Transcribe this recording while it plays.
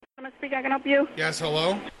speak. I can help you. Yes,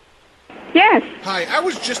 hello? Yes. Hi, I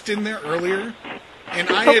was just in there earlier, and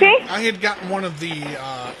I had gotten one of the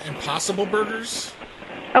Impossible Burgers.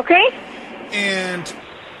 Okay. And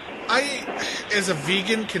I, as a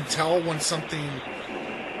vegan, can tell when something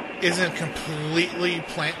isn't completely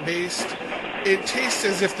plant-based. It tastes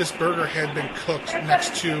as if this burger had been cooked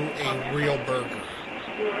next to a real burger.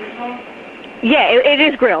 Yeah, it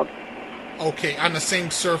is grilled. Okay, on the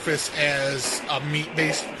same surface as a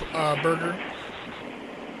meat-based burger?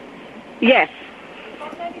 Yes.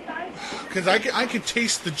 Because I could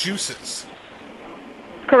taste the juices.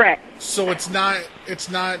 Correct. So it's not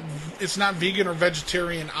vegan or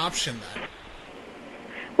vegetarian option then.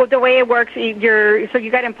 Well, the way it works, you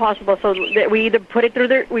got Impossible. So we either do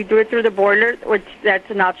it through the boiler, which that's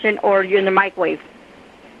an option, or you're in the microwave.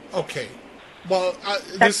 Okay. Well,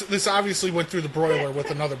 this obviously went through the broiler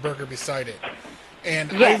with another burger beside it,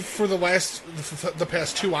 and yes. I, for the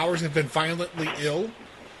past 2 hours, have been violently ill,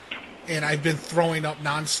 and I've been throwing up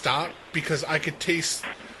nonstop because I could taste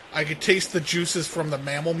the juices from the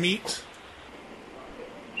mammal meat.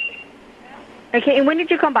 Okay, and when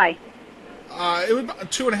did you come by? It was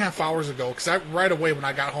about 2.5 hours ago, because right away when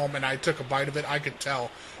I got home and I took a bite of it, I could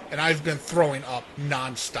tell, and I've been throwing up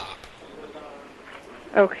nonstop.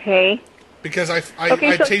 Okay. Because I so,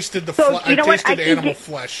 tasted animal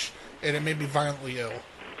flesh, and it made me violently ill.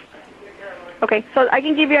 Okay, so I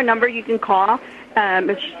can give you a number you can call,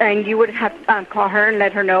 and you would have call her and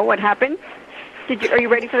let her know what happened. Are you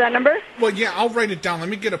ready for that number? Well, yeah, I'll write it down. Let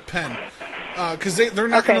me get a pen, because they're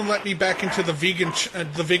not going to let me back into the vegan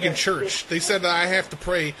church. They said that I have to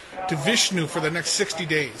pray to Vishnu for the next 60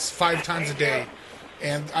 days, 5 times a day,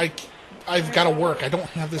 and I've got to work. I don't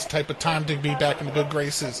have this type of time to be back in the good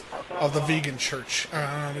graces of the vegan church.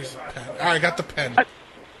 There's a pen. All right, I got the pen.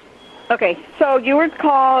 Okay, so you would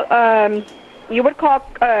call. Her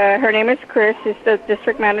name is Chris. She's the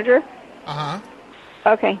district manager.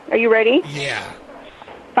 Okay, are you ready? Yeah.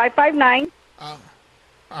 559.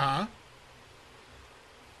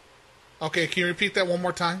 Okay, can you repeat that one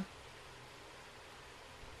more time?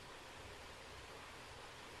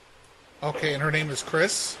 Okay, and her name is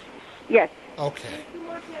Chris? Yes. Okay.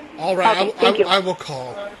 All right, okay, I will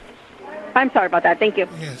call. I'm sorry about that. Thank you.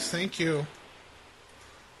 Yes, thank you.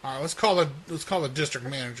 All right, let's call the district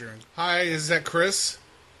manager. Hi, is that Chris?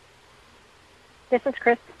 This is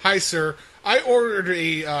Chris. Hi, sir. I ordered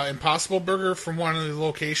a Impossible Burger from one of the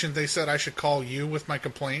locations. They said I should call you with my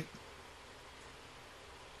complaint.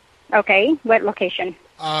 Okay, what location?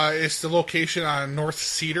 It's the location on North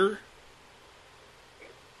Cedar.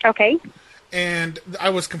 Okay. And I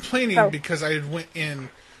was complaining because I had went in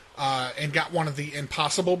and got one of the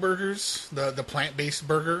Impossible Burgers, the plant-based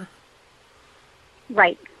burger.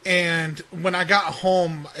 Right. And when I got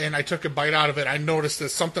home and I took a bite out of it, I noticed that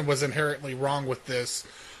something was inherently wrong with this.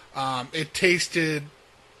 It tasted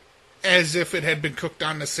as if it had been cooked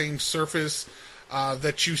on the same surface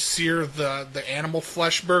that you sear the animal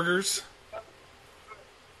flesh burgers.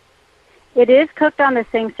 It is cooked on the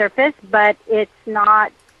same surface, but it's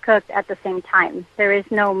not cooked at the same time. There is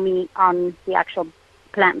no meat on the actual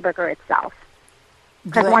plant burger itself.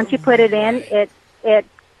 Because once you put it in,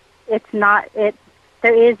 it's not.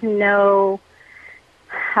 There is no.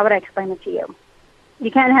 How would I explain it to you? You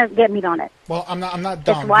can't get meat on it. Well, I'm not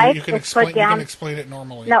dumb. It's white. You can it's explain. put down. You can explain it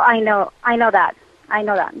normally. No, I know that.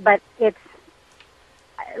 But it's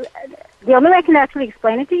the only way I can actually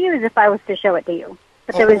explain it to you is if I was to show it to you.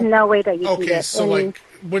 But there is no way that you can get Okay, so any like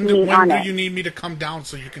when do you need me to come down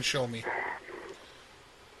so you can show me?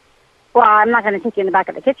 Well, I'm not going to take you in the back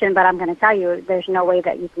of the kitchen, but I'm going to tell you there's no way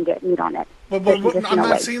that you can get meat on it. But I'm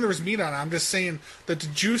not saying there's meat on it. I'm just saying that the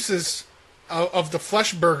juices of the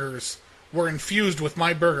flesh burgers were infused with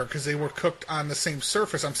my burger because they were cooked on the same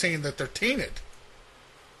surface. I'm saying that they're tainted.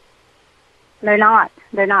 They're not.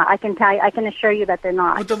 I can tell you. I can assure you that they're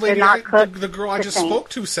not. But the lady, they're not cooked the girl I just spoke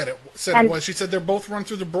to said it was. She said they're both run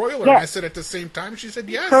through the broiler. Yes. And I said at the same time. She said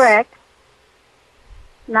yes. Correct.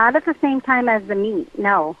 Not at the same time as the meat.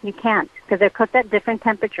 No, you can't because they're cooked at different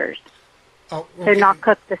temperatures. Oh, okay. They're not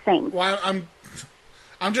cooked the same. Well,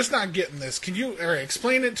 I'm just not getting this. Can you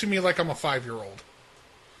explain it to me like I'm a 5-year-old?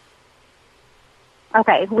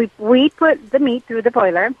 Okay, we put the meat through the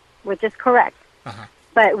boiler, which is correct. Uh-huh.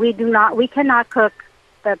 But we cannot cook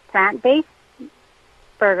the plant-based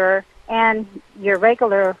burger and your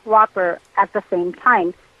regular Whopper at the same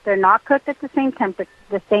time. They're not cooked at the same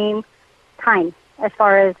the same time as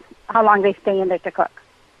far as how long they stay in there to cook.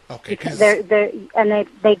 Okay.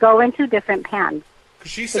 They go into different pans.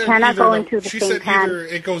 She said they cannot go into the she same said pan. either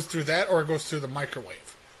it goes through that or it goes through the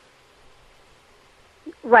microwave.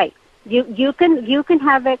 Right. You can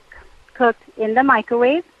have it cooked in the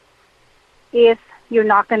microwave if you're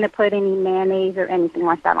not going to put any mayonnaise or anything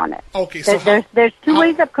like that on it. Okay, so there's two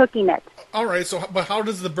ways of cooking it. All right, but how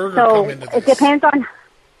does the burger come into this? It depends on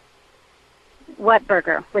what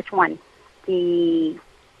burger, which one. The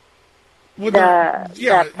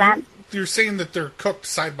plant. You're saying that they're cooked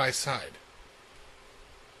side by side.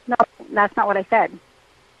 No, that's not what I said.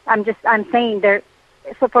 I'm saying they're.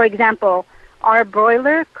 So, for example, our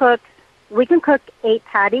broiler cooks. We can cook 8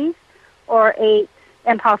 patties or 8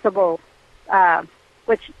 Impossible,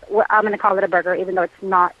 which I'm going to call it a burger, even though it's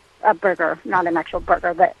not a burger, not an actual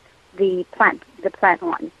burger, but the plant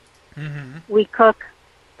one. Mm-hmm. We cook.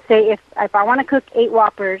 Say if I want to cook 8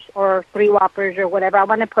 Whoppers or 3 Whoppers or whatever I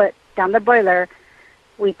want to put down the broiler,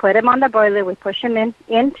 we put them on the broiler. We push them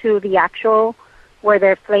into the actual where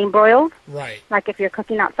they're flame broiled. Right. Like if you're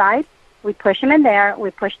cooking outside, we push them in there.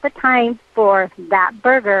 We push the time for that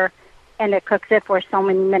burger, and it cooks it for so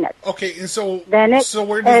many minutes. Okay, and so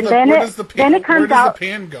where does the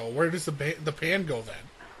pan go? Where does the pan go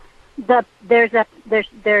then?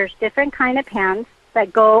 There's different kind of pans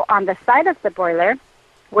that go on the side of the broiler,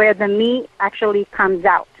 where the meat actually comes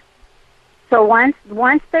out. So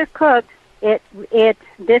once they're cooked, it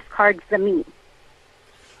discards the meat.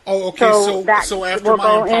 Oh, okay. So after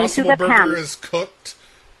my Impossible Burger is cooked,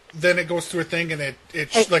 then it goes through a thing and it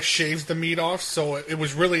like shaves the meat off. So it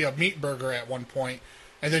was really a meat burger at one point,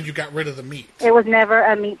 and then you got rid of the meat. It was never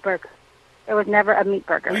a meat burger.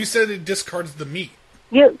 Well, you said it discards the meat.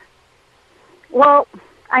 Well,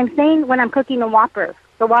 I'm saying when I'm cooking the Whopper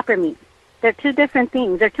meat, they're two different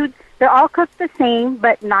things. They're all cooked the same,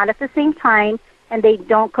 but not at the same time, and they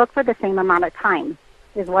don't cook for the same amount of time.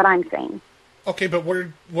 Is what I'm saying. Okay, but where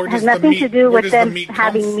does the meat? It has nothing to do with them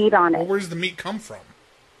having meat on it. Well, where does the meat come from?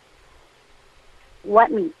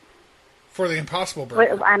 What meat? For the Impossible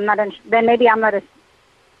Burger. I'm not. Then maybe I'm not.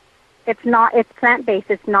 It's not. It's plant-based.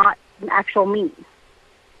 It's not actual meat.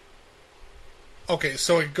 Okay,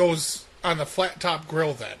 so it goes on the flat top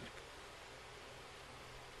grill then.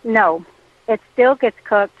 No, it still gets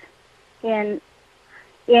cooked in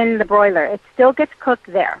the broiler. It still gets cooked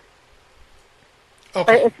there. Okay.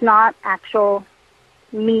 But it's not actual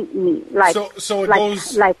meat. Like so it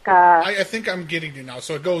goes. I think I'm getting you now.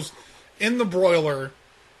 So it goes in the broiler,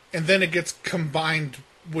 and then it gets combined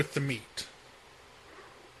with the meat.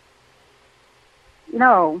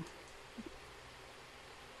 No.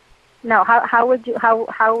 How would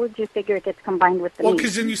you figure it gets combined with the meat? Well,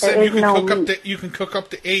 because then you said you can cook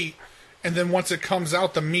up to 8, and then once it comes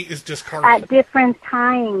out, the meat is discarded at different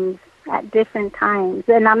times.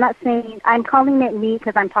 And I'm not saying I'm calling it meat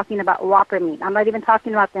because I'm talking about Whopper meat. I'm not even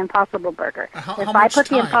talking about the Impossible Burger. If I put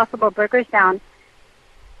the Impossible Burgers down,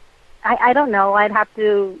 I don't know. I'd have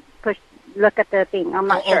to look at the thing. I'm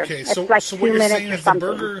not sure. Okay, it's so like so 2 what you're minutes saying or is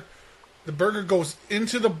something. the burger goes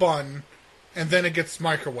into the bun, and then it gets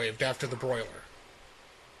microwaved after the broiler.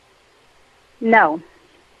 No.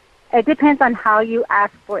 It depends on how you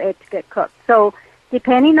ask for it to get cooked. So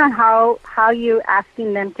depending on how you're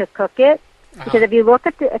asking them to cook it, because if you look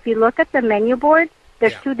at the menu board,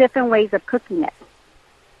 there's 2 different ways of cooking it,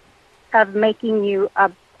 of making you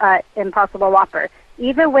a Impossible Whopper.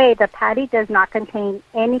 Either way, the patty does not contain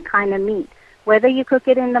any kind of meat, whether you cook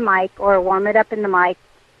it in the mic or warm it up in the mic,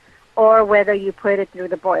 or whether you put it through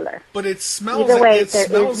the broiler. But it smells. Either way, it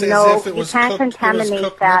smells as if it was cooked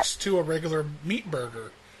next to a regular meat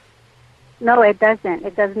burger. No, it doesn't.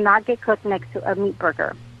 It does not get cooked next to a meat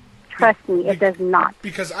burger. Trust me, it does not.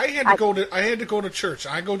 Because I had to go to church.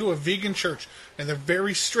 I go to a vegan church, and they're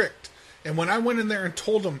very strict. And when I went in there and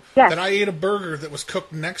told them that I ate a burger that was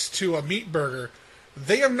cooked next to a meat burger,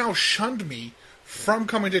 they have now shunned me from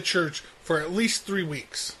coming to church for at least 3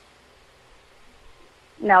 weeks.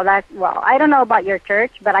 No, I don't know about your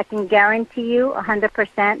church, but I can guarantee you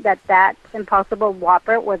 100% that Impossible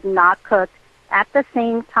Whopper was not cooked at the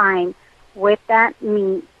same time with that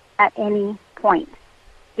meat at any point.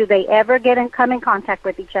 Do they ever come in contact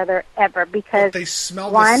with each other? Ever? Because they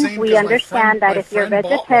smell one, the same, we understand that if you're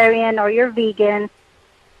vegetarian or you're vegan,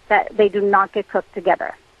 that they do not get cooked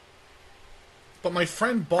together. But my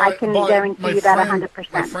friend bought. I can guarantee you that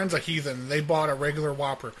 100%. My friend's a heathen. They bought a regular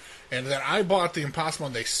Whopper, and then I bought the Impossible,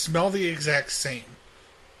 and they smell the exact same.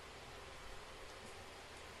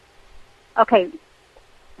 Okay.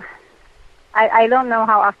 I don't know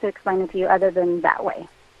how else to explain it to you other than that way.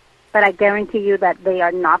 But I guarantee you that they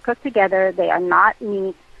are not cooked together. They are not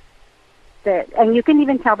meat. And you can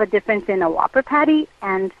even tell the difference in a Whopper patty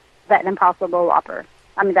and that Impossible Whopper.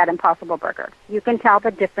 That Impossible Burger. You can tell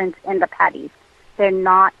the difference in the patties. They're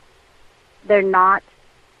not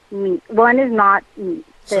meat. One is not meat.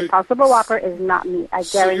 The Impossible Whopper is not meat. I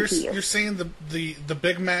guarantee you. You're saying the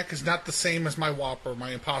Big Mac is not the same as my Whopper,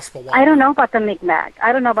 my Impossible Whopper? I don't know about the Big Mac.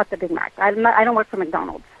 I don't know about the Big Mac. I don't work for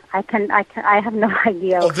McDonald's. I have no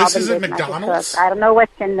idea. Oh, this isn't Big McDonald's? I don't know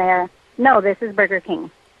what's in there. No, this is Burger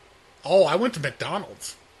King. Oh, I went to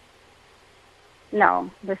McDonald's.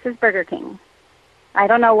 No, this is Burger King. I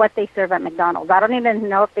don't know what they serve at McDonald's. I don't even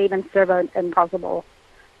know if they even serve an Impossible.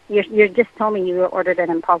 You just told me you ordered an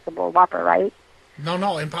Impossible Whopper, right?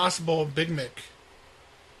 No, Impossible Big Mac.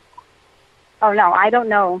 Oh no, I don't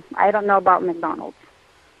know. I don't know about McDonald's.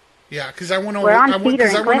 Yeah, because I went over. We're on Cedar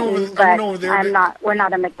and Clinton, I went over there. We're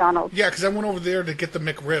not a McDonald's. Yeah, because I went over there to get the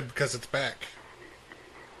McRib because it's back.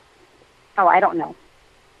 Oh, I don't know.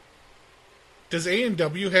 Does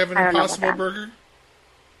A&W have an Impossible Burger?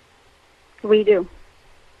 We do.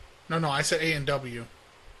 No, I said A&W.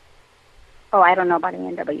 Oh, I don't know about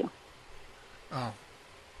A&W. Oh.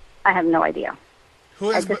 I have no idea.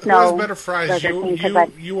 Who has better fries,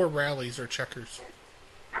 you or Rally's or Checkers?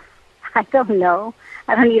 I don't know.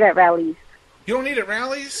 I don't eat at Rally's. You don't eat at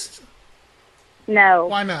Rally's? No.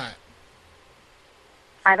 Why not?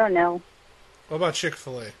 I don't know. What about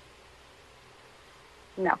Chick-fil-A?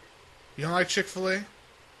 No. You don't like Chick-fil-A?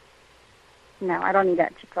 No, I don't eat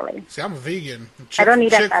at Chick-fil-A. See, I'm a vegan. I don't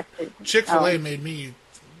eat at fast food. Chick-fil-A made me,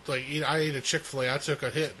 I ate a Chick-fil-A. I took a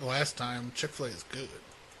hit the last time. Chick-fil-A is good.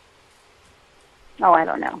 Oh, I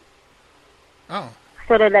don't know. Oh.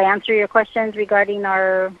 So did I answer your questions regarding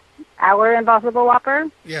our Impossible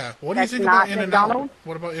Whopper? Yeah. What do you think about In-N-Out?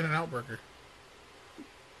 What about In-N-Out Burger?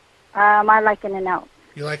 I like In-N-Out.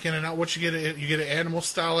 You like In-N-Out? What you get? You get an animal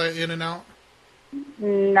style at In-N-Out?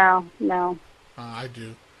 No. I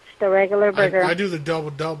do. Just a regular burger. I do the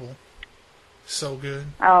double. So good.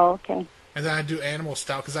 Oh, okay. And then I do animal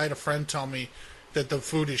style because I had a friend tell me that the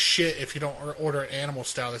food is shit if you don't order it animal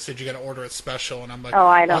style. They said you got to order it special, and I'm like,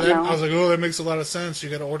 I don't know. I was like, that makes a lot of sense. You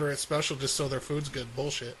got to order it special just so their food's good.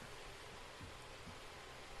 Bullshit.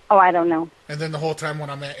 Oh, I don't know. And then the whole time when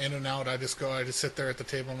I'm at In-N-Out, I just sit there at the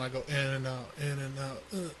table and I go In-N-Out, In-N-Out,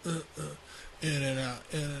 In-N-Out,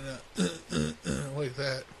 In-N-Out, like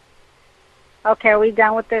that. Okay, are we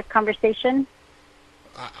done with the conversation?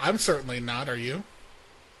 I'm certainly not. Are you?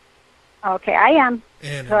 Okay, I am.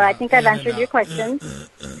 So I think I've answered your questions.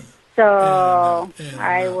 So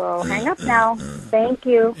I will hang up now. Thank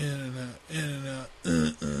you. In-N-Out,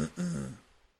 In-N-Out,